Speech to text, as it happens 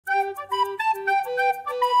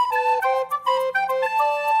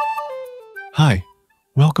Hi,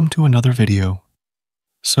 welcome to another video.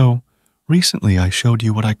 So, recently I showed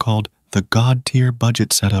you what I called the God tier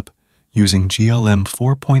budget setup using GLM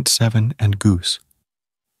 4.7 and Goose.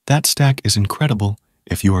 That stack is incredible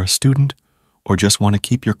if you are a student or just want to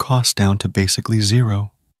keep your costs down to basically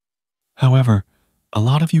zero. However, a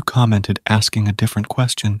lot of you commented asking a different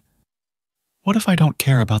question. What if I don't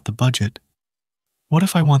care about the budget? What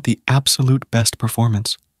if I want the absolute best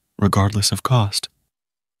performance, regardless of cost?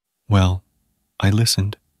 Well, I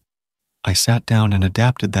listened. I sat down and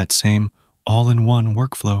adapted that same all-in-one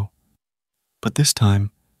workflow. But this time,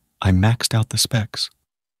 I maxed out the specs.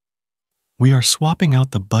 We are swapping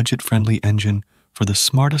out the budget-friendly engine for the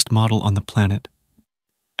smartest model on the planet,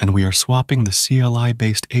 and we are swapping the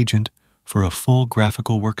CLI-based agent for a full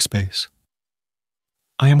graphical workspace.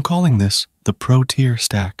 I am calling this the Pro Tier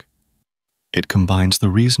stack. It combines the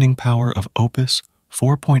reasoning power of Opus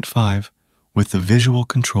 4.5 with the visual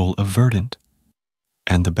control of Verdant.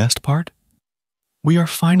 And the best part? We are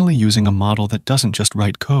finally using a model that doesn't just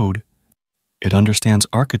write code. It understands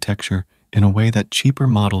architecture in a way that cheaper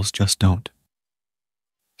models just don't.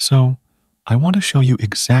 So, I want to show you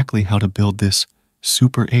exactly how to build this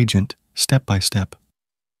super agent step by step.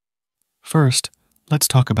 First, let's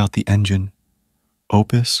talk about the engine,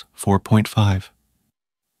 Opus 4.5.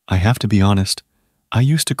 I have to be honest, I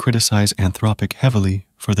used to criticize Anthropic heavily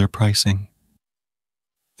for their pricing.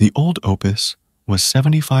 The old Opus was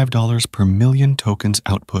 $75 per million tokens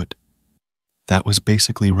output. That was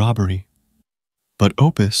basically robbery. But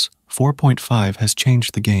Opus 4.5 has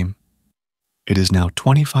changed the game. It is now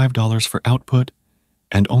 $25 for output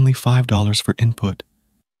and only $5 for input.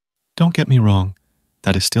 Don't get me wrong,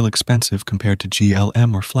 that is still expensive compared to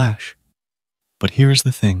GLM or Flash. But here's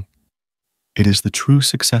the thing. It is the true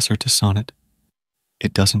successor to Sonnet.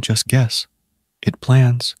 It doesn't just guess. It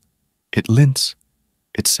plans. It lints.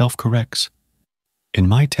 It self-corrects. In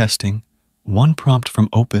my testing, one prompt from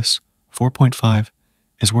Opus 4.5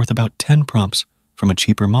 is worth about 10 prompts from a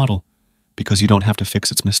cheaper model because you don't have to fix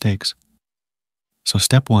its mistakes. So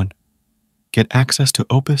step 1, get access to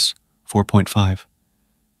Opus 4.5.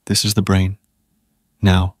 This is the brain.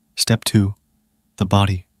 Now, step 2, the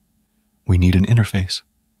body. We need an interface.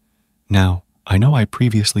 Now, I know I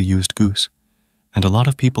previously used Goose, and a lot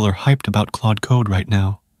of people are hyped about Claude Code right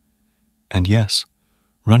now. And yes,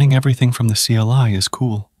 running everything from the CLI is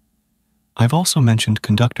cool. I've also mentioned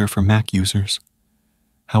Conductor for Mac users.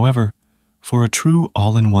 However, for a true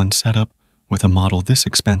all-in-one setup with a model this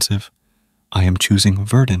expensive, I am choosing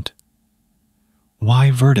Verdant.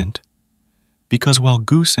 Why Verdant? Because while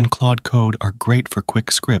Goose and Claude Code are great for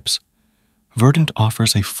quick scripts, Verdant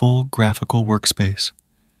offers a full graphical workspace.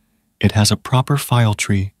 It has a proper file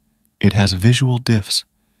tree, it has visual diffs,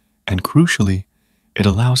 and crucially, it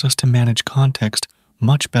allows us to manage context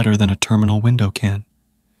much better than a terminal window can.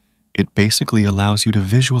 It basically allows you to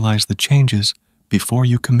visualize the changes before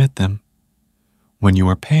you commit them. When you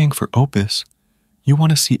are paying for Opus, you want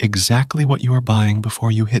to see exactly what you are buying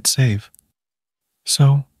before you hit save.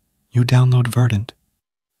 So, you download Verdant.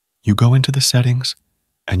 You go into the settings,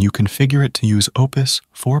 and you configure it to use Opus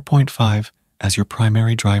 4.5 as your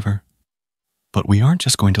primary driver. But we aren't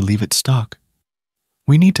just going to leave it stock.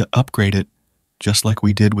 We need to upgrade it, just like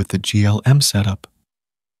we did with the GLM setup.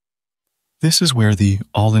 This is where the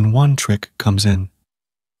all-in-one trick comes in.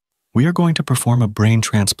 We are going to perform a brain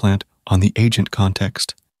transplant on the agent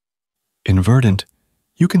context. In Verdant,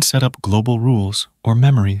 you can set up global rules or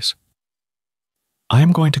memories. I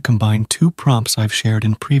am going to combine two prompts I've shared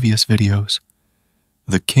in previous videos,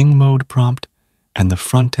 the KingMode prompt and the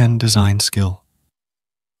front-end design skill.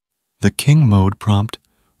 The KingMode prompt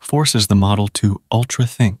forces the model to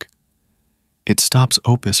ultra-think. It stops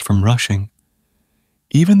Opus from rushing.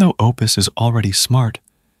 Even though Opus is already smart,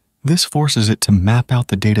 this forces it to map out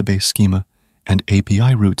the database schema and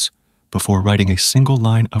API routes before writing a single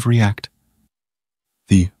line of React.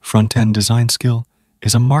 The front-end design skill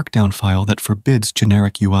is a markdown file that forbids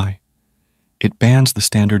generic UI. It bans the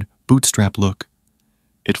standard bootstrap look.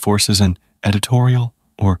 It forces an editorial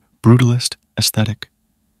or brutalist aesthetic.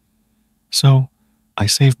 So, I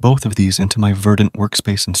save both of these into my Verdant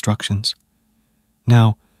workspace instructions.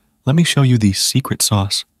 Now, let me show you the secret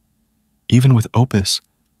sauce. Even with Opus,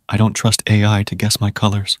 I don't trust AI to guess my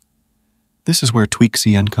colors. This is where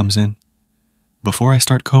TweakCN comes in. Before I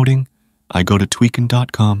start coding, I go to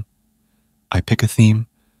tweakin.com. I pick a theme.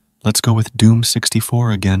 Let's go with Doom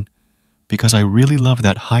 64 again, because I really love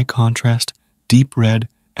that high contrast, deep red,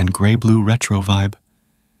 and gray-blue retro vibe.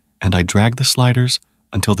 And I drag the sliders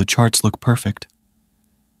until the charts look perfect.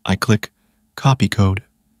 I click Copy Code.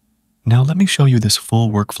 Now let me show you this full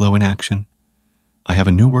workflow in action. I have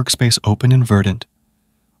a new workspace open in Verdant.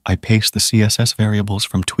 I paste the CSS variables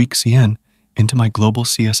from TweakCN into my global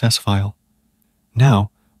CSS file.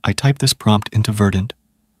 Now, I type this prompt into Verdant.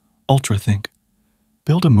 UltraThink.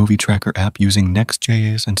 Build a movie tracker app using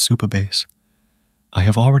Next.js and Supabase. I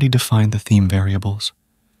have already defined the theme variables.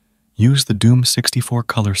 Use the Doom 64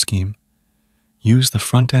 color scheme. Use the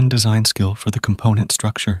front-end design skill for the component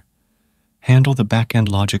structure. Handle the back-end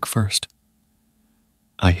logic first.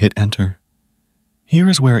 I hit enter. Here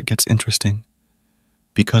is where it gets interesting.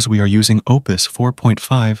 Because we are using Opus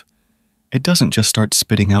 4.5, it doesn't just start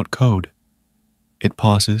spitting out code. It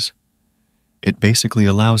pauses. It basically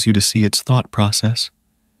allows you to see its thought process.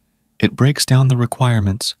 It breaks down the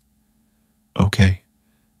requirements. Okay,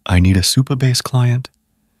 I need a Supabase client.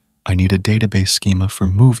 I need a database schema for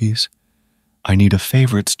movies. I need a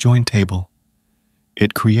favorites join table.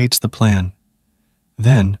 It creates the plan.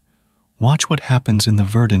 Then, watch what happens in the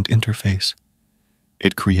Verdant interface.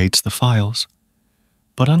 It creates the files.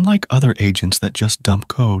 But unlike other agents that just dump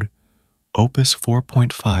code, Opus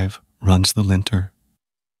 4.5 runs the linter.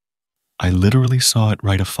 I literally saw it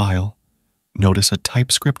write a file, notice a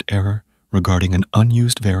TypeScript error regarding an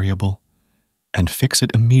unused variable, and fix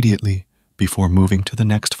it immediately before moving to the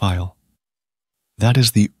next file. That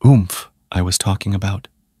is the oomph I was talking about.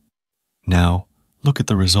 Now, look at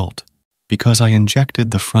the result. Because I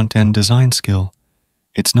injected the front-end design skill,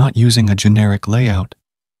 it's not using a generic layout.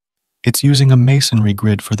 It's using a masonry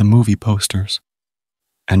grid for the movie posters.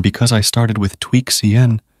 And because I started with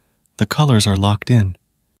TweakCN, the colors are locked in.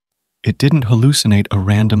 It didn't hallucinate a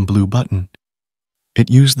random blue button. It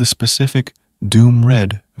used the specific Doom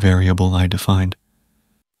Red variable I defined.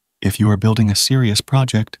 If you are building a serious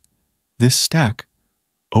project, this stack,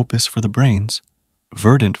 Opus for the brains,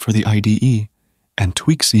 Verdant for the IDE, and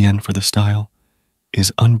TweakCN for the style,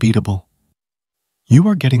 is unbeatable. You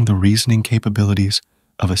are getting the reasoning capabilities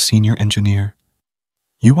of a senior engineer.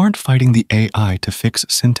 You aren't fighting the AI to fix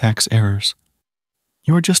syntax errors.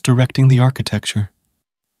 You are just directing the architecture.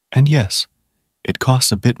 And yes, it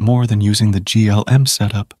costs a bit more than using the GLM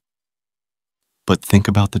setup. But think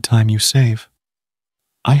about the time you save.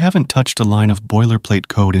 I haven't touched a line of boilerplate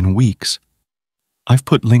code in weeks. I've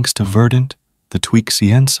put links to Verdant, the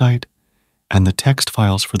TweakCN site, and the text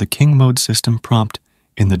files for the KingMode system prompt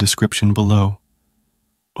in the description below.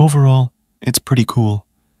 Overall, it's pretty cool.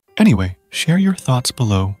 Anyway, share your thoughts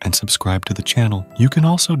below and subscribe to the channel. You can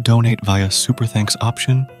also donate via Super Thanks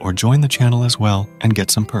option or join the channel as well and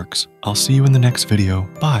get some perks. I'll see you in the next video.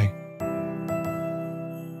 Bye.